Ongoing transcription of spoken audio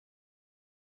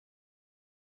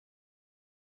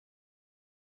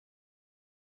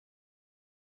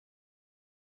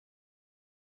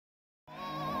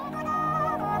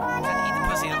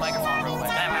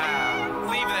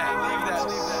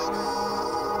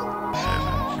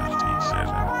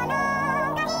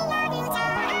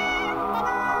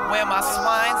my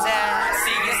swine's at.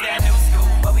 See, it's that new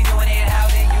school, but we doing it how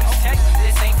they used to.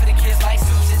 This ain't for the kids like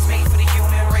suits, it's made for the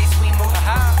human race we move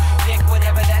through. Pick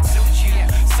whatever that suits you.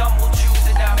 Some will choose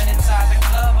a diamond inside the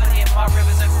club, but if my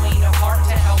river's a queen of heart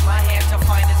to help my hand to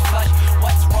find its flush.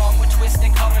 What's wrong with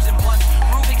twisting colors and blunts?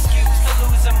 Rubik's cubes to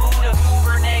lose a mood of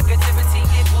uber negativity.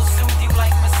 It will soothe you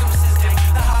like masseuses do.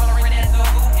 The hollering and the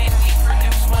hooting we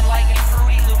produce when lighting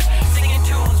fruity loops. Singing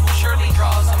tunes will surely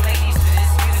draw some ladies to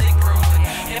this music groove.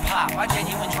 Hip-hop, my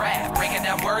genuine draft. Breaking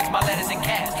down words, my letters and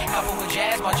cast. Coupled with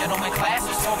jazz, my gentleman class.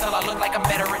 Or so till I look like I'm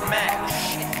better at math.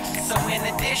 So in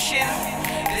addition,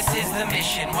 this is the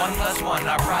mission. 1 + 1,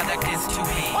 our product is to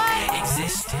be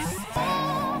existed.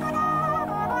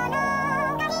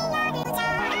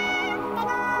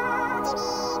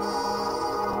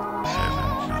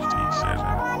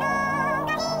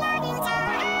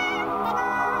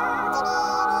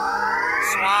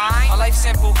 My life's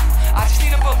simple. I just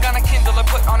need a book on a Kindle or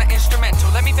put on an instrumental.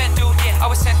 Let me vent, dude. I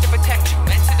was sent to protect you,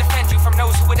 meant to defend you from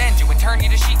those who would end you and turn you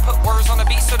to sheep. Put words on the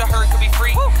beat so the herd could be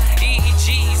free.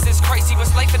 Jesus Christ, he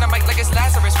was life in a mic like it's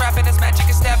Lazarus. Rapping his magic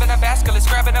is stabbing a basculus,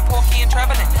 grabbing a porky and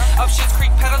traveling up Shit's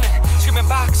Creek pedaling, screaming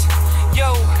box.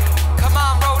 Yo, come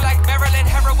on, roll like Marilyn.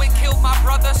 Heroin killed my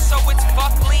brother, so it's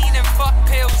fuck lean and fuck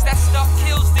pills. That stuff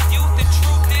kills the youth. The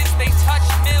truth is they touch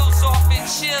mills off and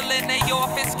chill in their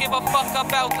office. Give a fuck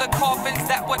about the coffins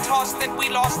that were tossed and we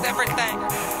lost everything.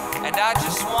 And I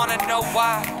just wanna know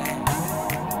why.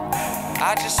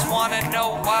 I just wanna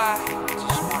know why. I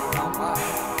just wanna know why.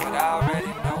 But I already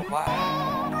know why.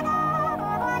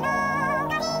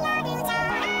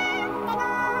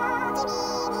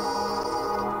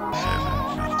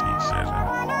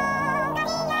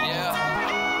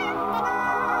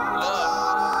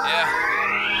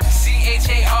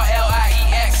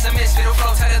 CHARLIEX, a misfit who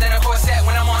flow tighter than a corset.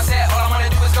 When I'm on set, all I wanna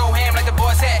do is go ham like the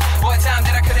boss had. Boy, time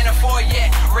that I couldn't afford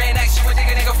yet. Ran next, you would think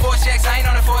a nigga 4 checks. I ain't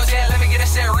on the 4s yet. Let me get a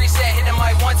set, reset. Hit the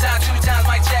mic 1 time, 2 times,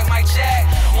 mic check, mic check.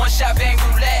 1 shot, bang,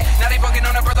 roulette. Now they bugging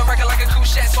on a brother record like a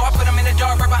couchette. So I put them in the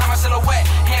dark right behind my silhouette.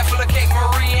 Handful of cake,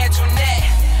 Marie Antoinette.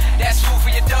 That's food for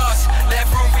your dogs. Left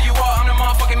room for you all, I'm the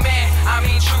motherfucking man. I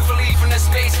mean, truthfully, from the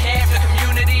space camp, the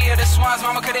community of the swans,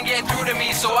 mama couldn't get through to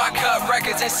me. So I cut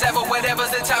records and sever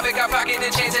whatever's the topic. I pocket the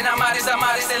change and I'm modest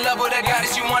in love with a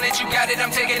goddess. You want it, you got it,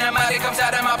 I'm taking them out. It comes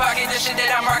out of my pocket, the shit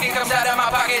that I'm rocking comes out of my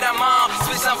pocket. I'm on,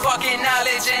 spit some fucking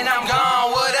knowledge and I'm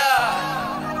gone. What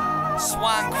up?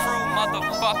 Swan crew,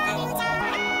 motherfucker.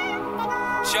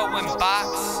 Joe and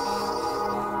Box.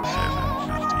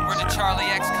 We're the Charlie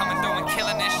X coming through and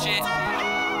killing this shit.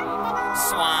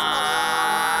 Swan.